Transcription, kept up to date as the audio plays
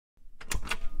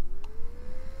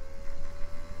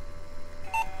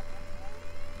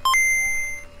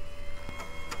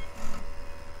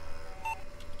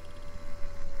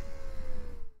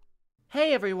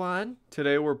Hey everyone!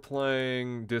 Today we're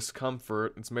playing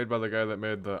Discomfort. It's made by the guy that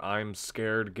made the I'm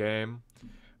Scared game.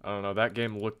 I don't know, that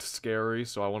game looked scary,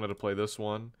 so I wanted to play this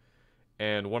one.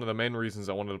 And one of the main reasons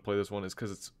I wanted to play this one is because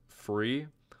it's free.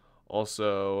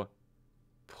 Also,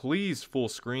 please full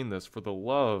screen this for the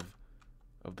love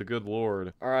of the good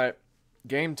Lord. Alright,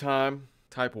 game time.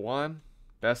 Type 1.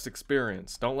 Best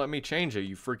experience. Don't let me change it,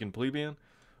 you freaking plebeian.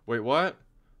 Wait, what?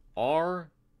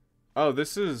 R? Oh,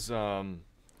 this is,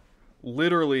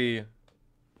 literally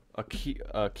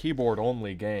a keyboard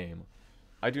only game.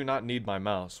 I do not need my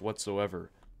mouse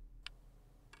whatsoever.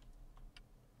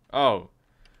 Oh,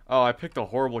 I picked a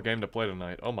horrible game to play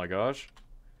tonight. Oh my gosh.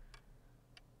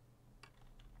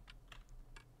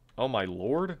 Oh my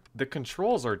lord, the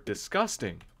controls are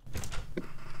disgusting.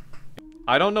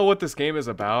 I don't know what this game is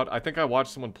about. I think I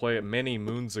watched someone play it many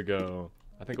moons ago.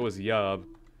 I think it was Yub.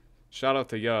 Shout out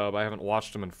to Yub. I haven't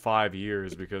watched him in 5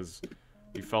 years because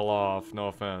he fell off, no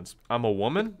offense. I'm a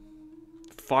woman?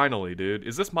 Finally, dude.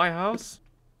 Is this my house?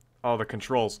 Oh, the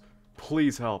controls.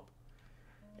 Please help.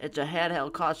 It's a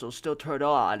handheld console still turned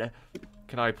on.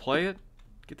 Can I play it?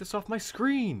 Get this off my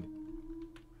screen.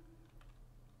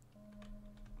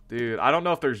 Dude, I don't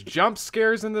know if there's jump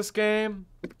scares in this game.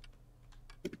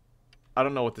 I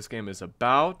don't know what this game is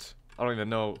about. I don't even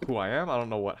know who I am. I don't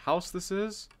know what house this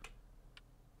is.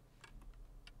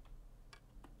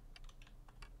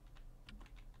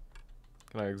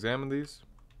 Can I examine these?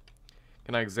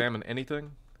 Can I examine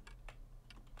anything?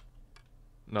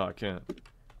 No, I can't.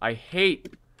 I hate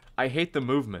the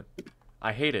movement.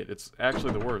 I hate it. It's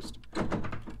actually the worst.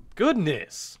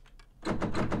 Goodness!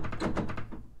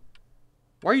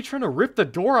 Why are you trying to rip the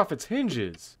door off its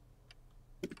hinges?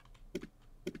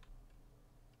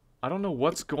 I don't know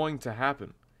what's going to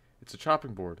happen. It's a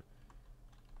chopping board.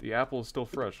 The apple is still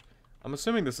fresh. I'm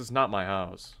assuming this is not my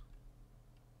house.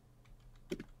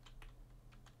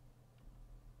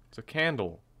 It's a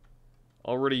candle.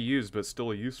 Already used, but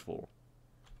still useful.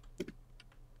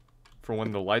 For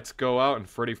when the lights go out and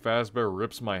Freddy Fazbear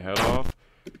rips my head off.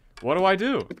 What do I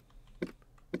do?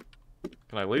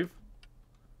 Can I leave?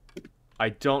 I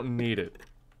don't need it.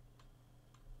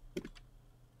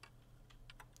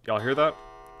 Y'all hear that?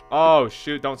 Oh,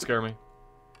 shoot, don't scare me.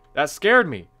 That scared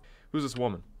me. Who's this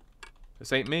woman?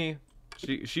 This ain't me.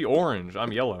 She orange.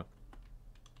 I'm yellow.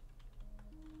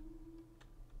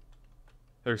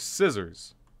 There's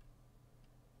scissors.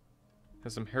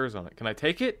 Has some hairs on it. Can I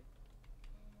take it?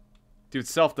 Dude,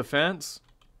 self-defense?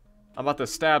 I'm about to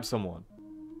stab someone.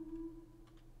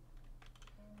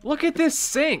 Look at this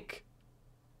sink!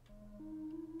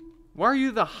 Why are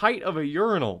you the height of a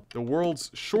urinal? The world's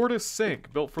shortest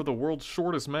sink, built for the world's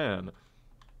shortest man.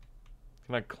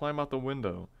 Can I climb out the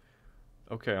window?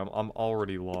 Okay, I'm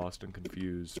already lost and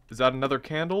confused. Is that another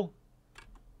candle?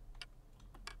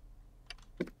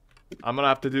 I'm gonna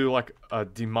have to do, like, a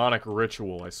demonic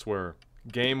ritual, I swear.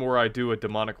 Game where I do a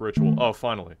demonic ritual. Oh,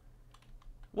 finally.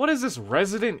 What is this,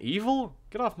 Resident Evil?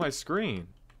 Get off my screen.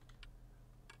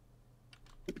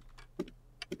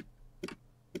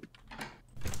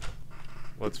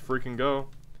 Let's freaking go.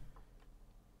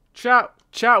 Chat,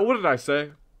 what did I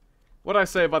say? What did I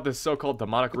say about this so-called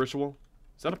demonic ritual?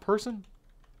 Is that a person?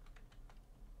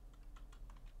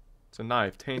 It's a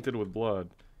knife, tainted with blood.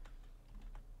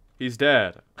 He's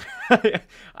dead.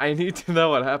 I need to know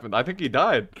what happened. I think he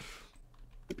died.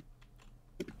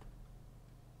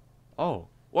 Oh.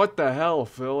 What the hell,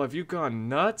 Phil? Have you gone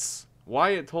nuts?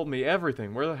 Wyatt told me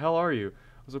everything. Where the hell are you?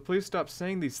 I was like, please stop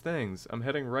saying these things. I'm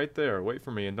heading right there. Wait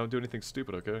for me and don't do anything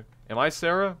stupid, okay? Am I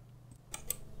Sarah?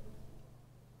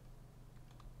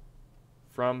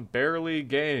 From Barely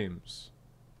Games.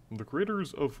 The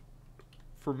creators of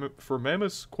For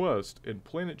Mammoth's Quest and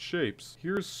Planet Shapes,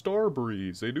 here's Star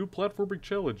Breeze, a new platforming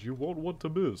challenge you won't want to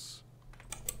miss.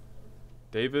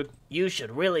 David? You should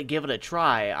really give it a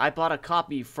try. I bought a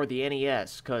copy for the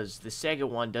NES, because the Sega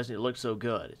one doesn't look so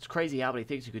good. It's crazy how many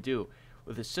things you could do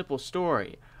with a simple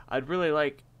story. I'd really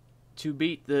like to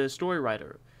beat the story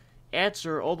writer.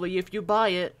 Answer only if you buy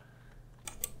it.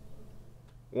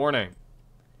 Warning.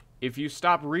 If you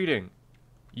stop reading,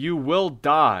 you will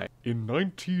die. In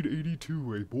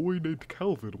 1982, a boy named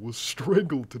Calvin was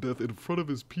strangled to death in front of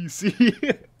his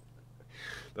PC.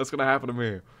 That's gonna happen to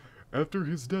me. After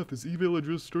his death, his email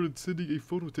address started sending a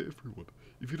photo to everyone.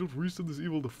 If you don't resend this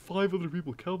email to 5 other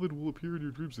people, Calvin will appear in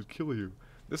your dreams and kill you.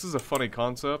 This is a funny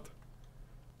concept.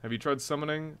 Have you tried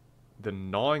summoning the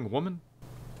gnawing woman?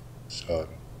 Son.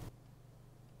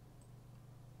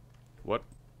 What?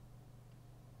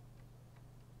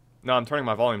 No, I'm turning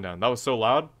my volume down. That was so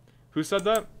loud. Who said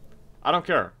that? I don't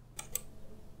care.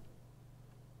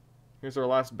 Here's our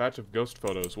last batch of ghost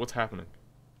photos. What's happening?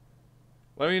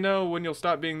 Let me know when you'll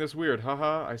stop being this weird.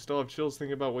 Haha, I still have chills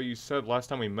thinking about what you said last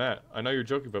time we met. I know you're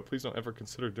joking, but please don't ever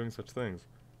consider doing such things.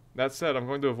 That said, I'm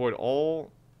going to avoid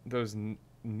all those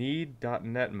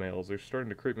need.net mails. They're starting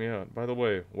to creep me out. By the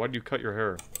way, why did you cut your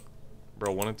hair?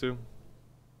 Bro, wanted to?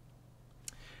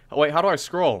 Oh, wait, how do I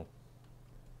scroll?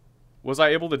 Was I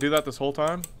able to do that this whole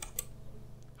time?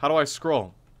 How do I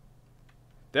scroll?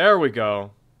 There we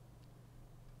go.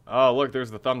 Oh, look,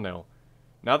 there's the thumbnail.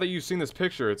 Now that you've seen this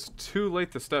picture, it's too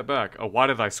late to step back. Oh, why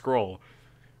did I scroll?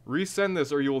 Resend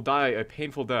this or you will die a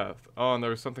painful death. Oh, and there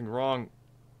was something wrong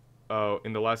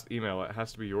in the last email. It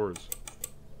has to be yours.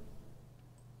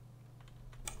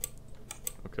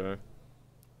 Okay.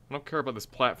 I don't care about this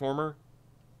platformer.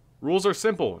 Rules are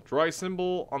simple. Draw a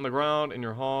symbol on the ground in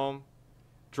your home.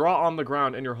 Draw on the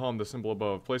ground in your home the symbol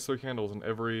above. Place 3 candles in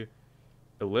every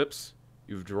ellipse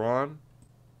you've drawn.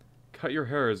 Cut your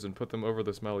hairs and put them over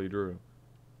the smile you drew.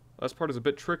 Last part is a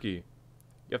bit tricky.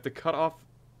 You have to cut off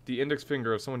the index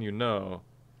finger of someone you know.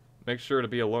 Make sure to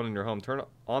be alone in your home. Turn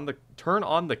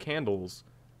on the candles.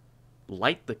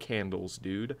 Light the candles,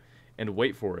 dude, and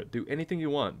wait for it. Do anything you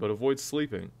want, but avoid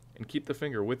sleeping and keep the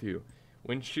finger with you.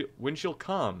 When she'll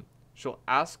come, she'll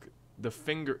ask the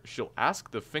finger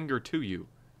to you.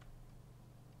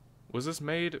 Was this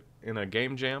made in a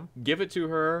game jam? Give it to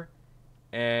her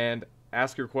and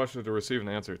ask your question to receive an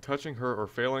answer. Touching her or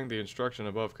failing the instruction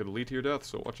above could lead to your death,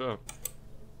 so watch out.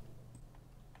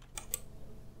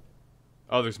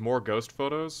 Oh, there's more ghost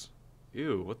photos?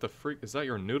 Ew, what the freak? Is that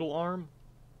your noodle arm?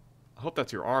 I hope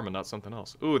that's your arm and not something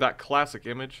else. Ooh, that classic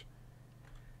image.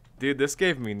 Dude, this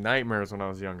gave me nightmares when I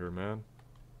was younger, man.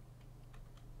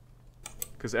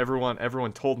 Because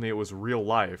everyone told me it was real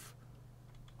life.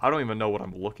 I don't even know what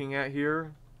I'm looking at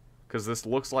here. Because this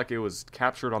looks like it was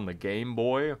captured on the Game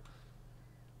Boy.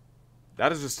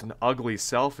 That is just an ugly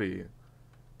selfie.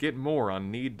 Get more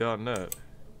on need.net.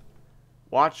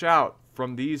 Watch out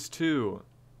from these two.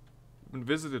 I've been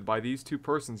visited by these two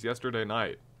persons yesterday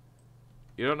night.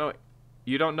 You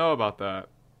don't know about that,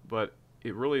 but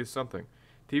it really is something.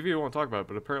 TV won't talk about it,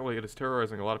 but apparently it is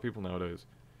terrorizing a lot of people nowadays.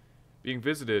 Being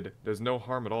visited does no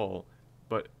harm at all,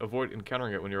 but avoid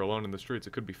encountering it when you're alone in the streets.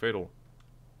 It could be fatal.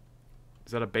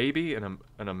 Is that a baby and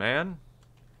a man?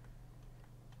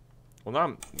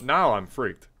 Well, now I'm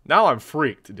freaked. Now I'm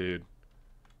freaked, dude.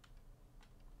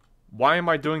 Why am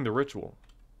I doing the ritual?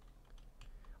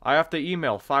 I have to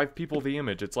email 5 people the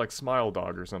image. It's like Smile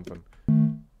Dog or something.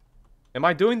 Am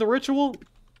I doing the ritual?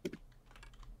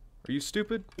 Are you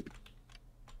stupid?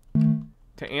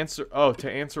 To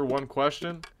answer one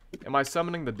question? Am I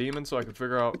summoning the demon so I can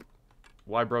figure out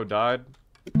why bro died?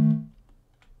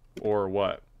 Or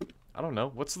what? I don't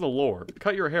know. What's the lore?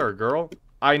 Cut your hair, girl.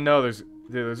 I know there's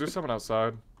someone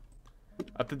outside.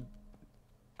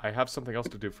 I have something else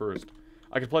to do first.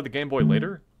 I could play the Game Boy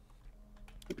later?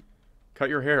 Cut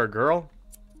your hair, girl.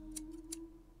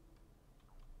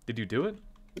 Did you do it?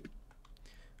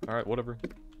 Alright, whatever.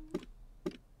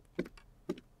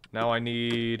 Now I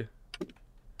need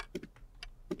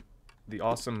the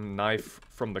awesome knife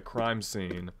from the crime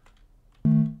scene.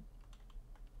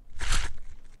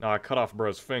 Now I cut off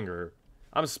bro's finger.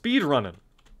 I'm speed running.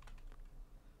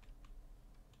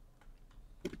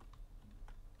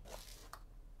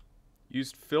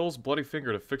 Used Phil's bloody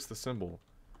finger to fix the symbol.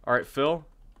 Alright, Phil.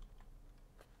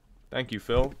 Thank you,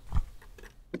 Phil.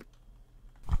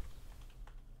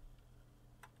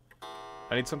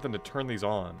 I need something to turn these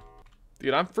on.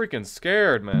 Dude, I'm freaking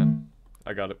scared, man.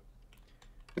 I got it.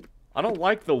 I don't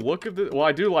like the look of this. Well,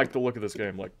 I do like the look of this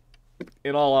game. Like,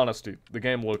 in all honesty, the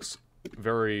game looks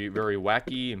very, very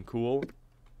wacky and cool.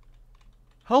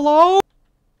 Hello?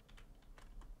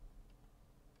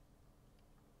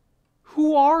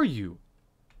 Who are you?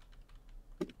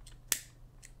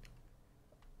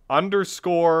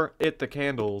 Underscore it the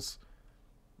candles.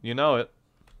 You know it.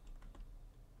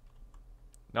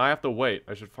 Now I have to wait.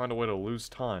 I should find a way to lose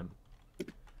time.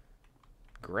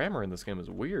 Grammar in this game is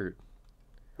weird.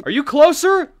 Are you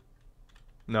closer?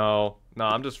 No. No,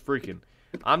 I'm just freaking.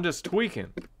 I'm just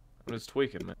tweaking. I'm just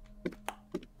tweaking, man.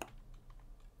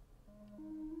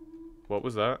 What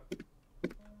was that?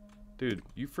 Dude,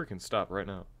 you freaking stop right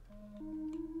now.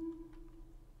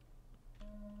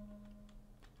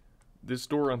 This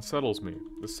door unsettles me.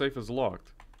 The safe is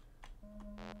locked.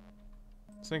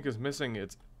 Sink is missing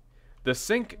its... The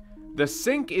sink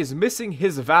is missing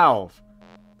his valve.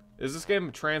 Is this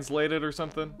game translated or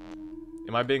something?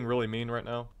 Am I being really mean right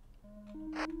now?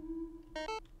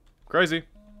 Crazy.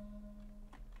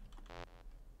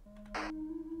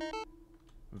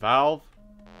 Valve?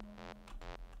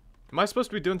 Am I supposed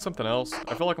to be doing something else?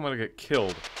 I feel like I'm gonna get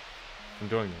killed from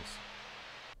doing this.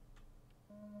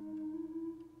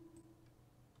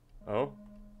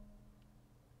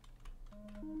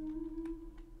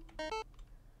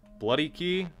 Bloody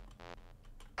key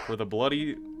for the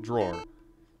bloody drawer.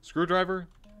 Screwdriver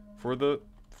for the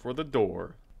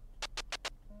door.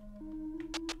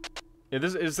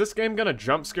 Is this game gonna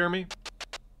jump scare me?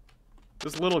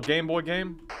 This little Game Boy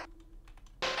game?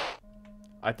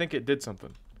 I think it did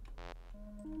something.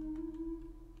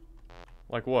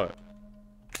 Like what?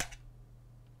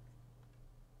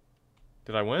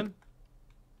 Did I win?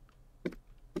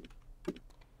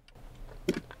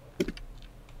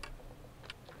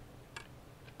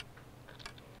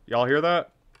 Y'all hear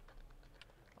that?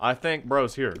 I think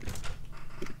bro's here.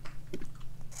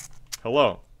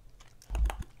 Hello.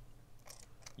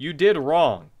 You did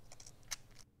wrong.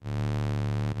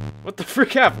 What the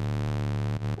frick happened?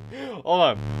 Hold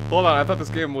on. Hold on. I thought this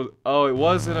game was... Oh, it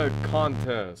was in a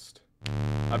contest.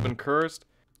 I've been cursed.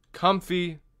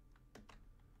 Comfy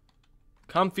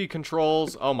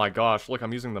controls. Oh my gosh. Look,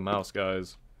 I'm using the mouse,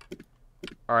 guys.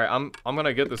 Alright, I'm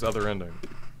gonna get this other ending.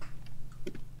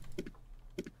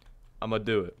 I'm gonna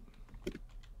do it.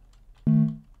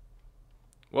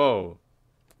 Whoa.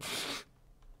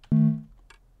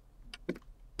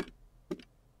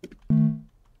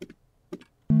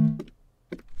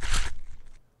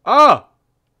 Ah!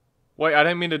 Wait, I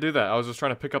didn't mean to do that. I was just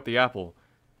trying to pick up the apple.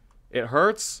 It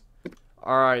hurts?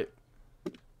 Alright.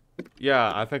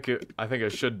 Yeah, I think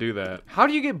it should do that. How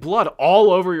do you get blood all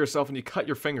over yourself when you cut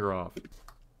your finger off?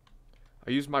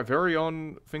 I used my very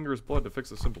own finger's blood to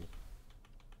fix the symbol.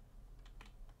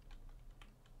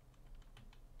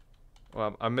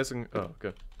 Well, I'm missing... Oh,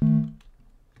 good.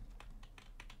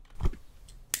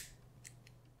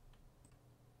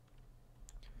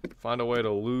 Find a way to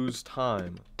lose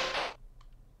time.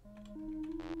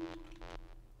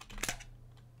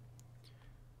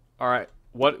 Alright,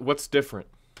 what's different?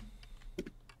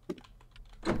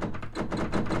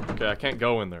 Okay, I can't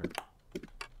go in there.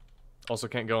 Also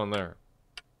can't go in there.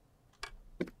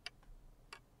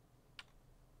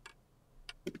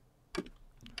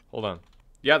 Hold on.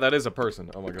 Yeah, that is a person.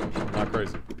 Oh my gosh, I'm not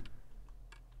crazy.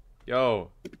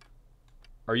 Yo.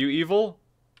 Are you evil?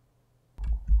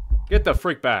 Get the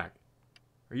freak back.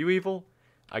 Are you evil?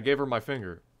 I gave her my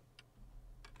finger.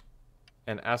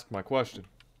 And asked my question.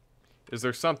 Is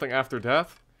there something after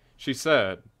death? She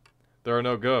said, there are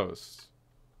no ghosts.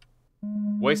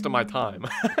 Waste of my time.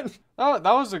 Oh,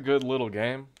 that was a good little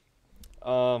game.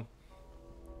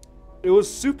 It was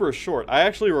super short. I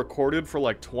actually recorded for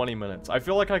like 20 minutes. I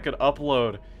feel like I could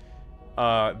upload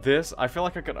I feel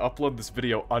like I could upload this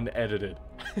video unedited.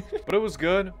 But it was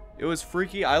good. It was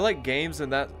freaky. I like games in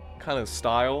that kind of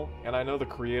style, and I know the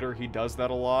creator, he does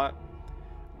that a lot.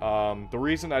 The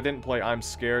reason I didn't play I'm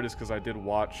Scared is because I did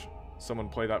watch someone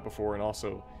play that before, and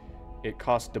also it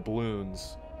cost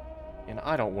doubloons, and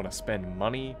I don't want to spend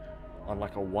money on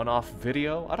like a one-off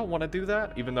video. I don't want to do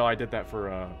that, even though I did that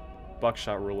for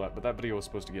Buckshot Roulette, but that video was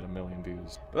supposed to get 1 million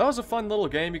views. But that was a fun little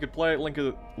game. You could play it,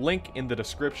 link in the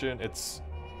description.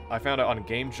 I found it on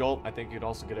Game Jolt. I think you could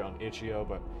also get it on itch.io,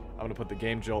 but I'm gonna put the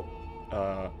Game Jolt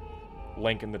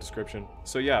link in the description.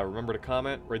 So yeah, remember to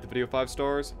comment, rate the video 5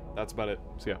 stars. That's about it.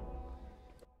 See ya.